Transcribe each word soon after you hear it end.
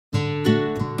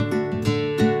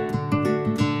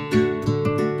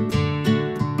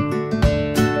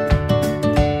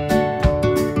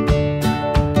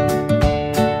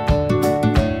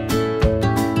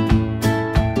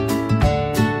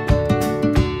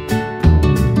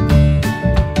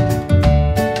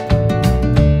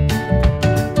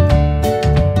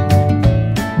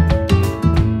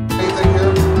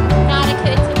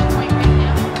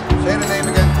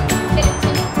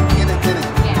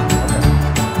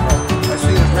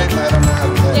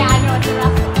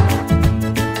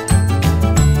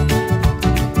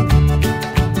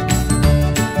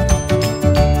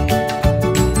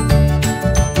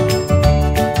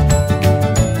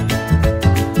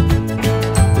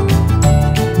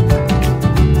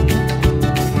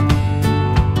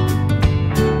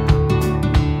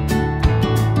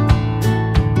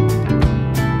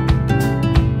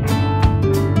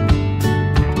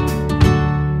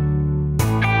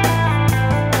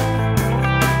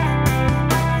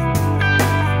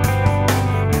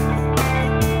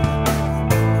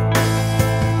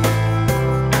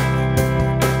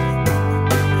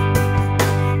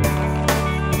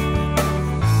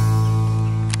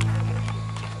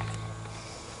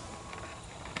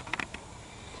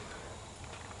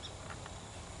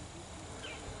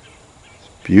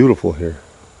beautiful here.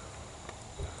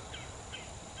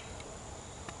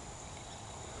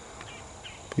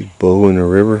 Big bow in the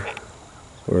river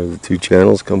where the two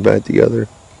channels come back together.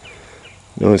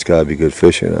 You know it's gotta be good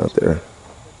fishing out there.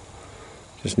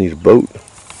 Just need a boat.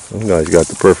 Some guy's got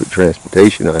the perfect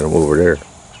transportation item over there.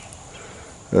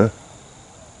 Huh?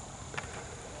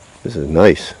 This is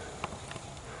nice.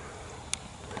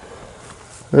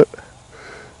 Oh,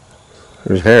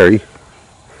 there's Harry.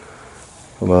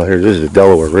 I'm out here. This is the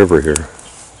Delaware River here,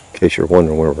 in case you're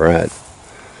wondering where we're at.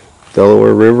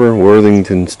 Delaware River,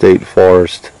 Worthington State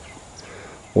Forest,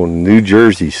 on the New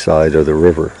Jersey side of the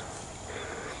river.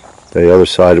 The other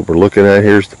side that we're looking at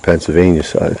here is the Pennsylvania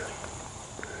side,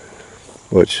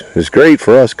 which is great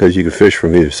for us because you can fish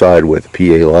from either side with a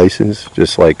PA license,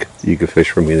 just like you can fish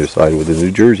from either side with a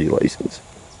New Jersey license.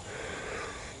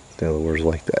 Delaware's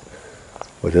like that.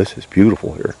 But this is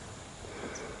beautiful here.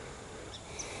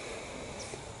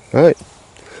 Alright.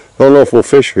 I don't know if we'll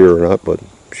fish here or not, but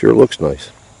sure looks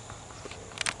nice.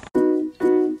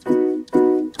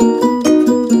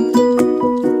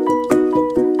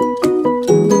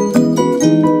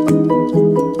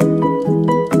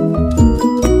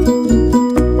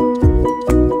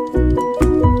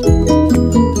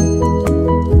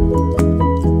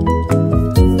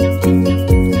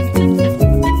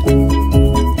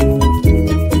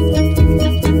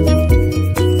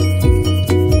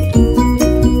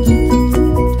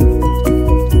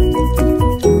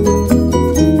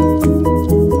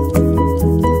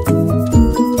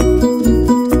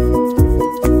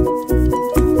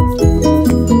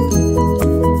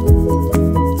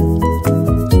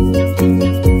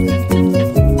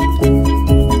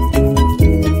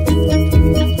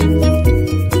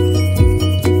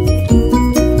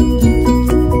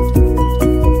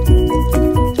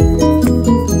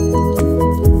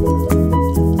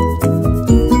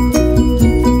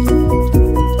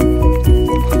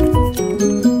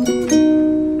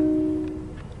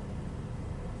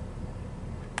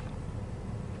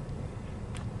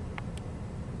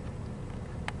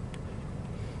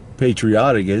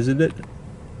 Patriotic, isn't it?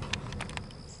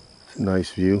 It's a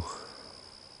nice view.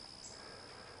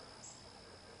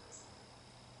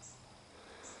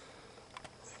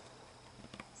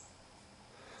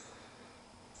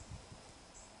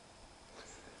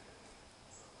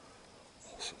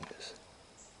 Awesomeness.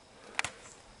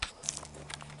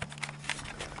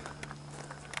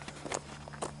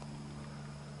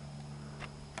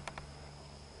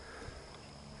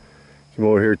 Come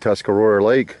over here to Tuscarora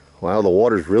Lake. Wow, the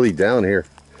water's really down here.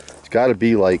 It's got to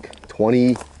be like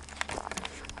 20,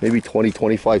 maybe 20,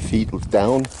 25 feet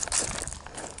down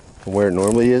from where it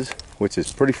normally is, which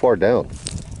is pretty far down.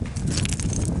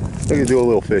 I'm gonna do a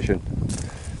little fishing,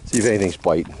 see if anything's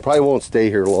biting. Probably won't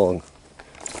stay here long.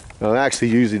 I'm actually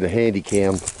using the handy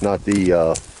cam, not the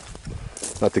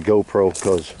GoPro,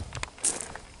 because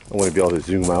I want to be able to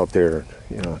zoom out there,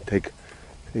 you know, take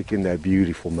in that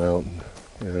beautiful mountain.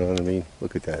 You know what I mean?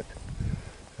 Look at that.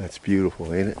 That's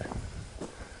beautiful, ain't it?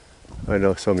 I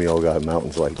know some of y'all got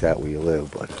mountains like that where you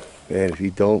live, but man, if you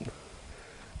don't,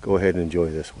 go ahead and enjoy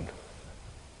this one.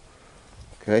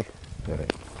 Okay? All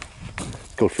right.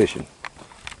 Let's go fishing.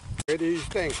 You're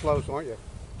staying close, aren't you?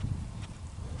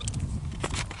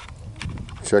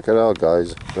 Check it out,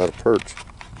 guys. Got a perch.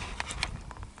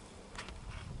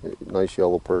 Nice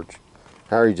yellow perch.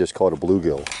 Harry just caught a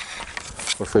bluegill.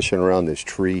 We're fishing around this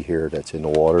tree here that's in the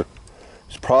water.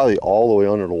 It's probably all the way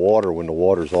under the water. When the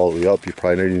water's all the way up, you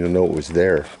probably didn't even know it was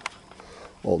there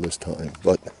all this time.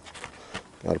 But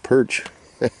got a perch.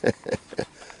 Let's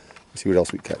see what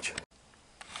else we catch.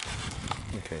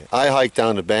 Okay, I hiked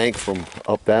down the bank from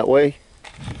up that way,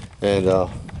 and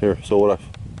here. So what I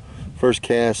first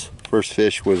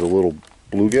fish was a little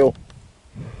bluegill.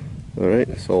 All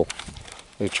right, so I'm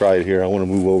gonna try it here. I want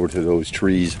to move over to those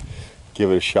trees,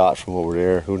 give it a shot from over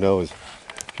there. Who knows?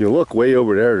 If you look way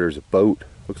over there, there's a boat.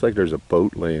 Looks like there's a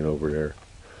boat laying over there.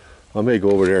 I may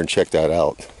go over there and check that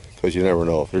out, because you never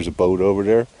know. If there's a boat over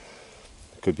there,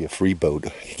 it could be a free boat.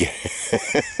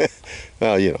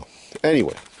 Well, you know.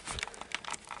 Anyway.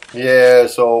 Yeah,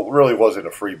 so it really wasn't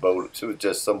a free boat. It was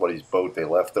just somebody's boat they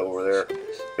left over there.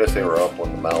 Guess they were up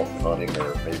on the mountain hunting,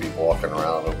 or maybe walking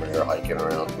around over there, hiking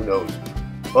around. Who knows?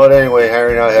 But anyway,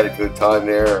 Harry and I had a good time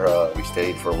there. We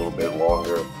stayed for a little bit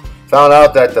longer. Found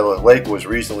out that the lake was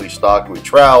recently stocked with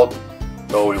trout,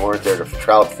 though we weren't there to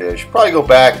trout fish. Probably go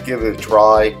back, give it a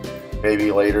try, maybe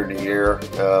later in the year.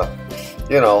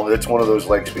 You know, it's one of those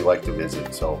lakes we like to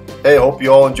visit. So, hey, hope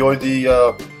you all enjoyed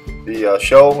the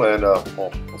show, and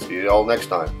we'll see you all next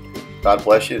time. God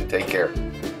bless you and take care.